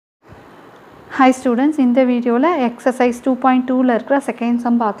Hi students, in the video exercise 2.2 la irukra second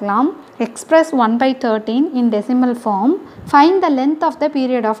sum paakalam. Express 1 by 13 in decimal form. Find the length of the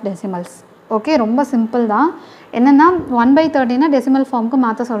period of decimals. Okay, ரொம்ப simple தான். என்னன்னா 1 by 13 decimal form க்கு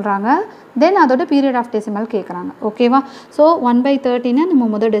மாத்த சொல்றாங்க. Then அதோட period of decimal கேக்குறாங்க. ஓகேவா? So 1 by 13 நம்ம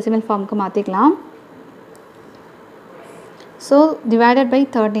முதல்ல decimal form க்கு மாத்திக்கலாம். So divided by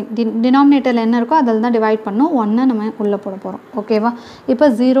 13 denominator என்ன இருக்கோ அதெல்லாம் தான் டிவைட் பண்ணோம் 1 நம்ம உள்ள போட போறோம் ஓகேவா இப்போ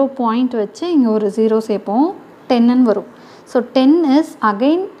 0 பாயிண்ட் வச்சு இங்க ஒரு 0 சேர்ப்போம் 10 ன்னு வரும் so 10 is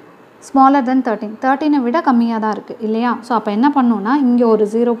again smaller than 13 விட கம்மியா தான் இருக்கு இல்லையா சோ அப்ப என்ன பண்ணனும்னா இங்க ஒரு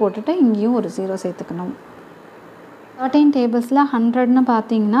 0 போட்டுட்டு இங்கேயும் ஒரு 0 சேர்த்துக்கணும் 13 tablesல 100 ன்னு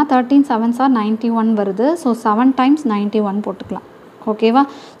பாத்தீங்கன்னா 13 7s are 91 வருது so 7 times 91 போட்டுக்கலாம் ஓகேவா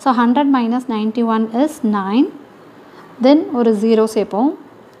so 100 minus 91 is 9 then ஒரு 0 சேர்ப்போம்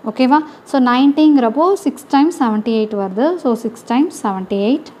ஓகேவா so 90 ங்கறப்போ 6 times 78 வருது so 6 times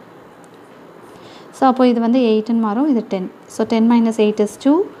 78 so அப்போ இது வந்து 8 ன்னு மாறும் இது 10 so 10 minus 8 is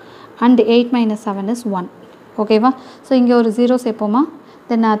 2 and 8 minus 7 is 1 ஓகேவா so இங்க ஒரு 0 சேர்ப்போமா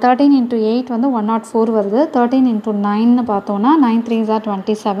then 13 into 8 வந்து 104 வருது 13 into 9 ன்னு பார்த்தோம்னா 9 3s are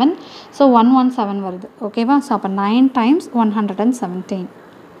 27 so 117 வருது ஓகேவா so அப்ப 9 times 117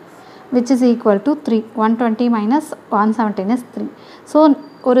 which is equal to 3 120 minus 117 is 3 so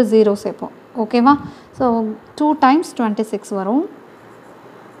ஒரு 0 சேர்ப்போம் ஓகேவா so 2 times 26 வரும்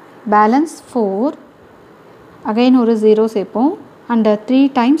balance 4 again ஒரு 0 சேர்ப்போம் and 3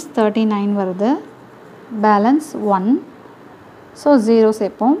 times 39 வருது balance 1 so 0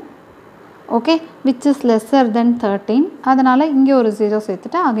 சேர்ப்போம் okay which is lesser than 13 அதனால இங்க ஒரு 0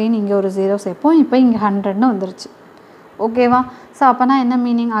 சேர்த்துட்டு again இங்க ஒரு 0 சேர்ப்போம் இப்போ இங்க 100 ன்னு வந்துருச்சு ஓகேவா சோ அப்பனா என்ன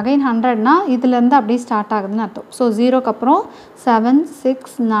மீனிங் அகைன் 100 னா இதுல இருந்து அப்படியே ஸ்டார்ட் ஆகுதுன்னு அர்த்தம் சோ 0 க்கு அப்புறம் 7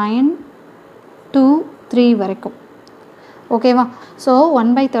 6 9 2 3 வரைக்கும் ஓகேவா so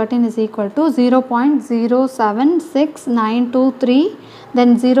 1 by 13 is equal to 0.076923 then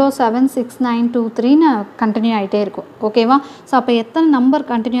 0766923 ன்னு கண்டினியூ ஆயிட்டே இருக்கும் ஓகேவா சோ அப்ப எத்தனை நம்பர்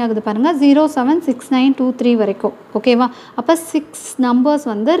கண்டினியூ ஆகுது பாருங்க 0766923 வரைக்கும் ஓகேவா அப்ப 6 நம்பர்ஸ்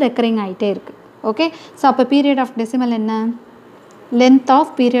வந்து ரெக்கரிங் ஆயிட்டே இருக்கு okay so அப்ப period of decimal என்ன length of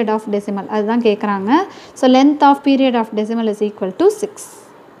period of decimal அதுதான் கேக்குறாங்க so length of period of decimal is equal to 6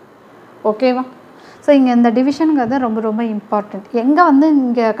 ஓகேவா so இங்க இந்த டிவிஷன்ங்கிறது ரொம்ப ரொம்ப இம்பார்ட்டன்ட் எங்க வந்து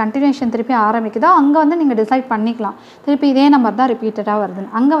இங்க கண்டினியூஷன் திருப்பி ஆரம்பிக்குதோ அங்க வந்து நீங்க டிசைட் பண்ணிக்கலாம் திருப்பி இதே நம்பர் தான் ரிப்பீட்டடா வருது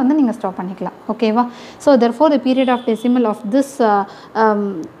அங்க வந்து நீங்க ஸ்டாப் பண்ணிக்கலாம் ஓகேவா so therefore the period of decimal of this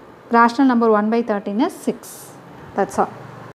rational number 1 by 13 is 6 that's all